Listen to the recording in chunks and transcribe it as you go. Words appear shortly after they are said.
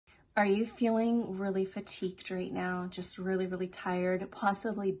Are you feeling really fatigued right now? Just really, really tired,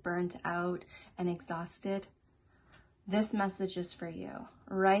 possibly burnt out and exhausted? This message is for you.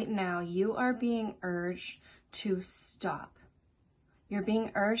 Right now, you are being urged to stop. You're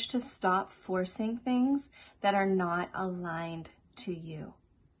being urged to stop forcing things that are not aligned to you.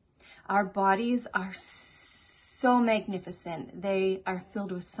 Our bodies are so magnificent. They are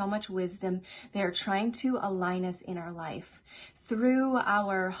filled with so much wisdom. They are trying to align us in our life through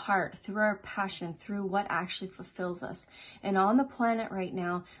our heart, through our passion, through what actually fulfills us. And on the planet right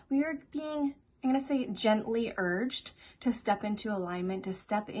now, we are being, I'm going to say, gently urged to step into alignment, to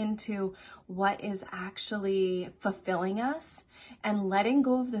step into what is actually fulfilling us and letting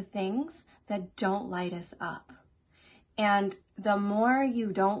go of the things that don't light us up. And the more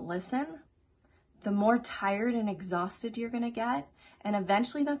you don't listen, the more tired and exhausted you're going to get. And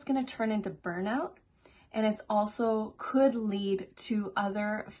eventually that's going to turn into burnout. And it's also could lead to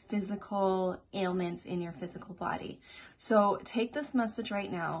other physical ailments in your physical body. So take this message right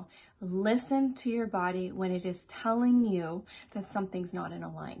now. Listen to your body when it is telling you that something's not in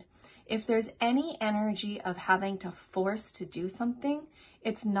line. If there's any energy of having to force to do something,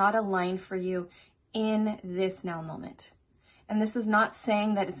 it's not aligned for you in this now moment. And this is not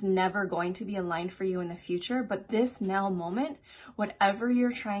saying that it's never going to be aligned for you in the future, but this now moment, whatever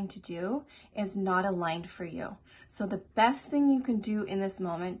you're trying to do is not aligned for you. So the best thing you can do in this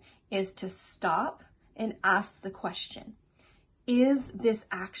moment is to stop and ask the question, is this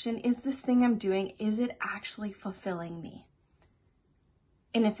action, is this thing I'm doing, is it actually fulfilling me?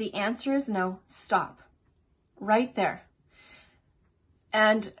 And if the answer is no, stop right there.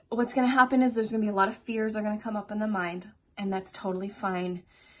 And what's going to happen is there's going to be a lot of fears are going to come up in the mind. And that's totally fine.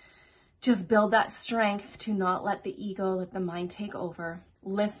 Just build that strength to not let the ego, let the mind take over.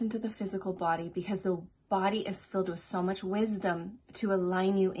 Listen to the physical body because the body is filled with so much wisdom to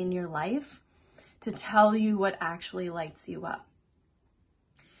align you in your life, to tell you what actually lights you up.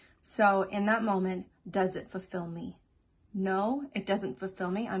 So in that moment, does it fulfill me? No, it doesn't fulfill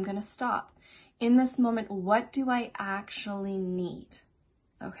me. I'm going to stop. In this moment, what do I actually need?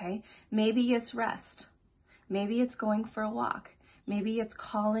 Okay, maybe it's rest. Maybe it's going for a walk. Maybe it's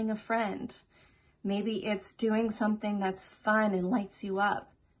calling a friend. Maybe it's doing something that's fun and lights you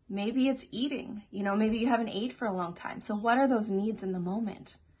up. Maybe it's eating. Maybe you haven't ate for a long time. So what are those needs in the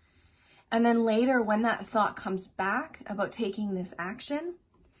moment? And then later when that thought comes back about taking this action,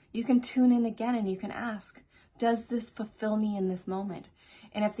 you can tune in again and you can ask, does this fulfill me in this moment?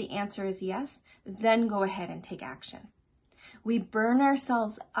 And if the answer is yes, then go ahead and take action. We burn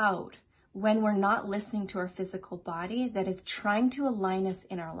ourselves out when we're not listening to our physical body that is trying to align us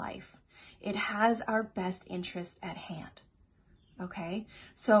in our life. It has our best interest at hand. Okay?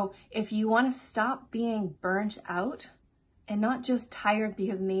 So if you want to stop being burnt out and not just tired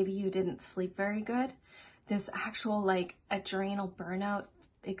because maybe you didn't sleep very good, this actual adrenal burnout,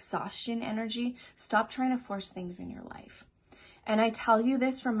 exhaustion energy, stop trying to force things in your life. And I tell you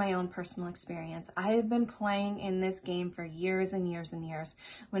this from my own personal experience. I have been playing in this game for years and years and years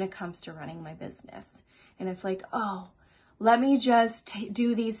when it comes to running my business. And it's like, oh, let me just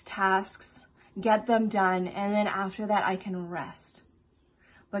do these tasks, get them done, and then after that I can rest.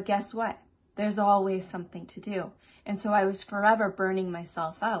 But guess what? There's always something to do. And so I was forever burning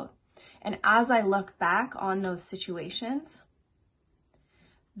myself out. And as I look back on those situations,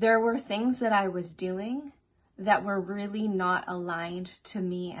 there were things that I was doing that were really not aligned to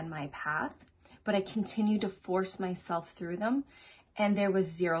me and my path, but I continued to force myself through them, and there was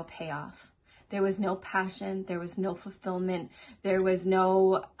zero payoff. There was no passion, there was no fulfillment, there was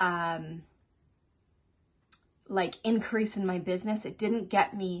no increase in my business. It didn't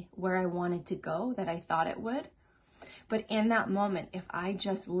get me where I wanted to go that I thought it would. But in that moment, if I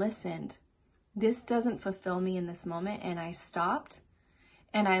just listened, this doesn't fulfill me in this moment, and I stopped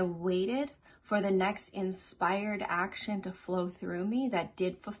and I waited for the next inspired action to flow through me that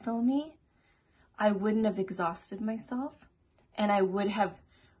did fulfill me, I wouldn't have exhausted myself and I would have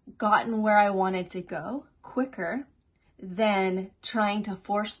gotten where I wanted to go quicker than trying to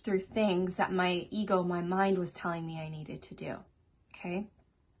force through things that my ego, my mind was telling me I needed to do. Okay?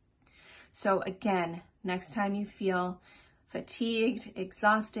 So again, next time you feel fatigued,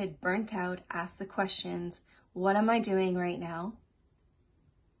 exhausted, burnt out, ask the questions, what am I doing right now?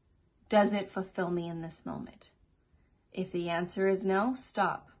 Does it fulfill me in this moment? If the answer is no,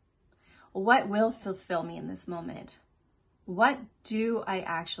 stop. What will fulfill me in this moment? What do I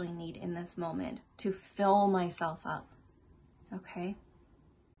actually need in this moment to fill myself up? Okay?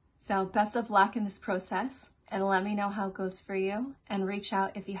 So best of luck in this process, and let me know how it goes for you, and reach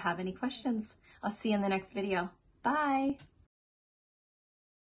out if you have any questions. I'll see you in the next video. Bye!